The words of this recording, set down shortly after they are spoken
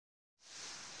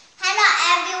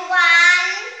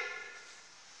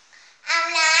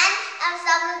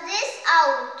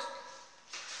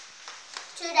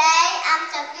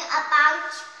talking about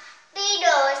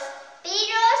Beetles.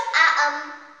 Beetles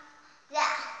are there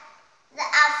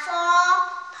are 4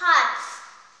 parts.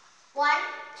 1,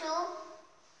 2.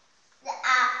 There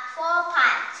are 4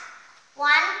 parts.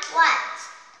 1.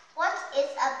 What is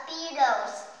a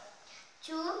Beetles?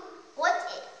 2. What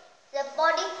is the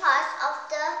body parts of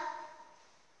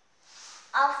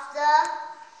the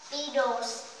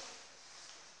Beetles?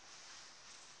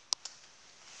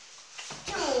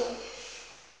 2.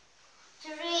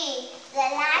 3. The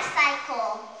life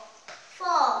cycle. 4.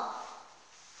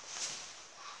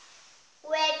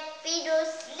 Where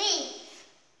Beetles live.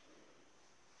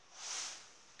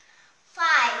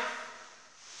 5.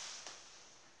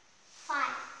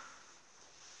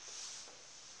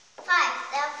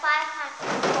 There are 5 parts.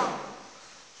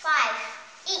 5.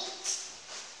 Each.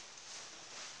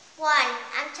 1.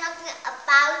 I'm talking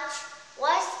about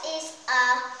what is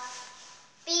a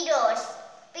Beetles.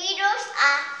 Beetles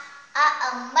are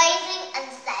amazing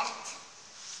insects.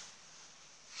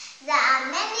 There are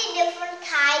many different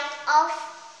kinds of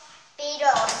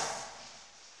Beetles.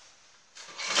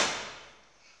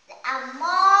 There are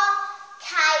more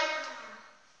kinds.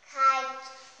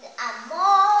 There are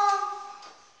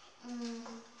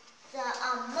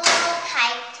more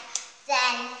kinds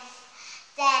than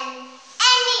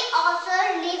any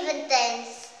other living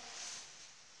things.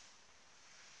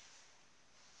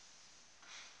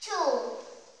 2.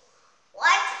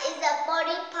 What is the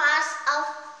body parts of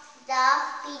the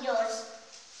Beetles?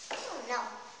 No.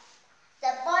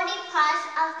 The body parts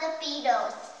of the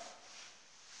Beetles.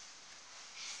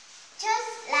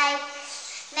 Just like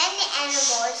many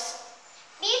animals,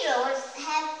 Beetles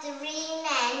have 3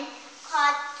 men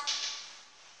called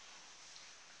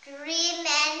 3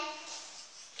 men.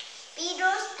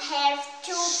 Beetles have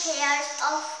 2 pairs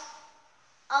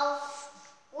of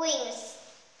wings.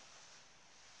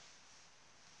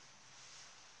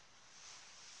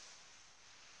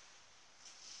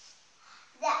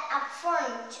 They are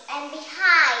front and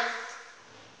behind.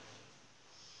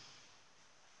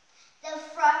 The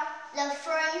front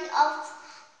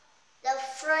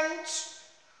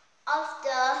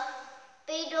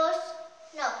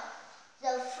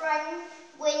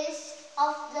wings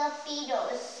of the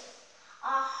Beetles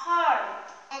are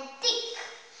hard and thick.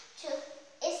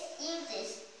 It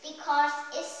uses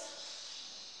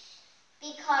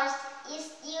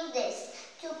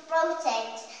to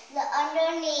protect the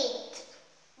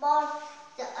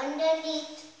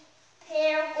underneath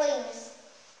pair wings.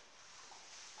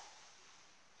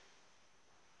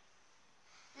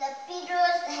 The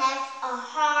Beetles have a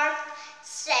hard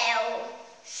shell,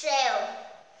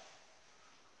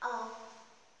 a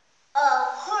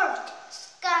hard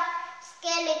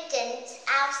skeleton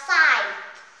outside.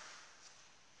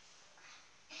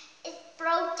 It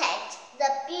protects the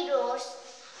Beetles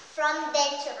from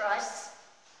dangerous.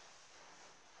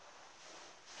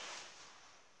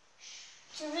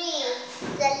 3.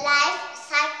 The life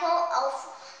cycle of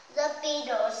the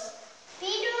Beetles.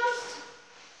 Beetles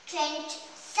change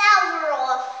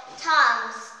several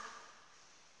times.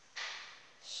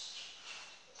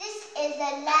 This is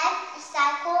the life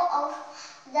cycle of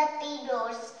the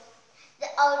Beetles. The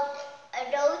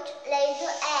adult lays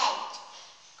the egg.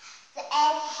 The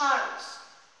egg hatches.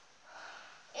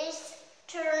 It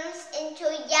turns into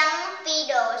young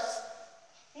Beetles.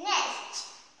 Next,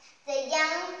 the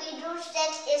young Beetle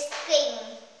sheds its skin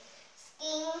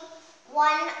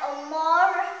 1 or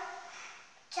more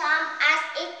times as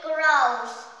it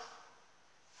grows.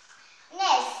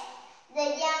 Next, the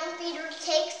young Beetle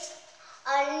takes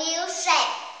a new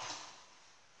shape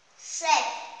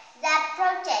that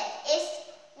protects it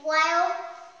while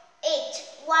it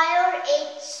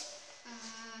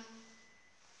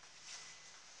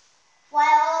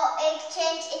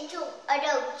changes into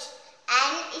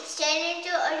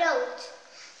adult.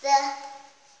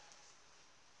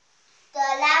 The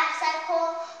life cycle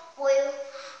will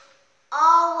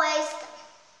always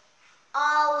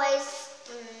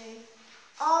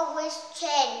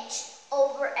change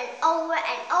over and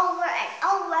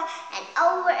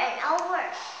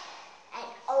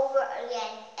over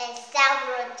again, and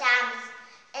several times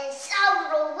and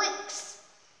several weeks.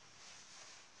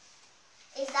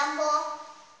 Example: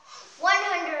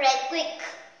 100 weeks.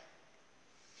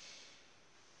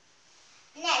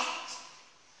 Next,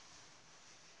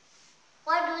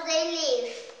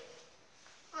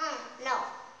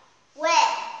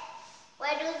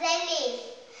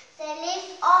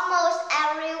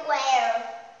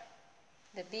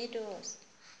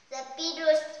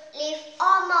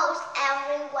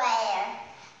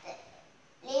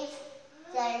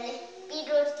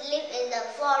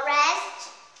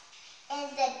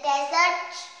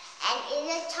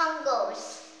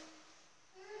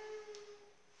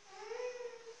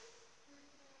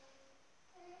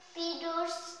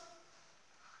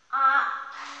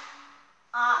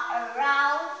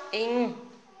 In.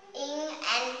 In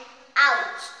and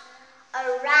out.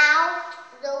 Around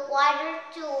the water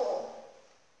too.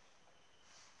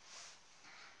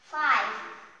 5.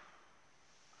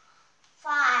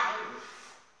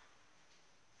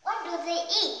 What do they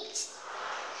eat?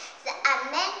 The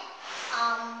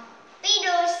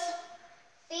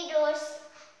Beetles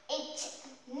eat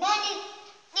many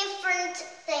different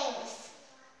things.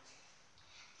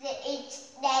 They eat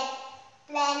dead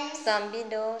plants. Some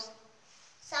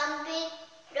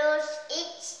beetles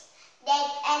eat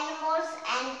dead animals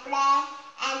and plants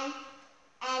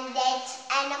and dead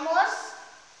animals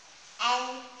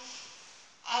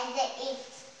and they eat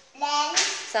plants.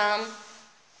 Some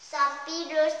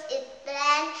Beetles eat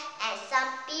plants and some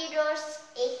beetles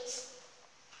eat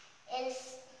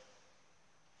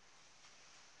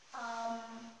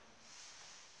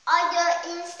other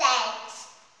insects,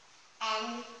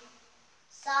 and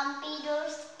some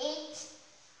beetles eat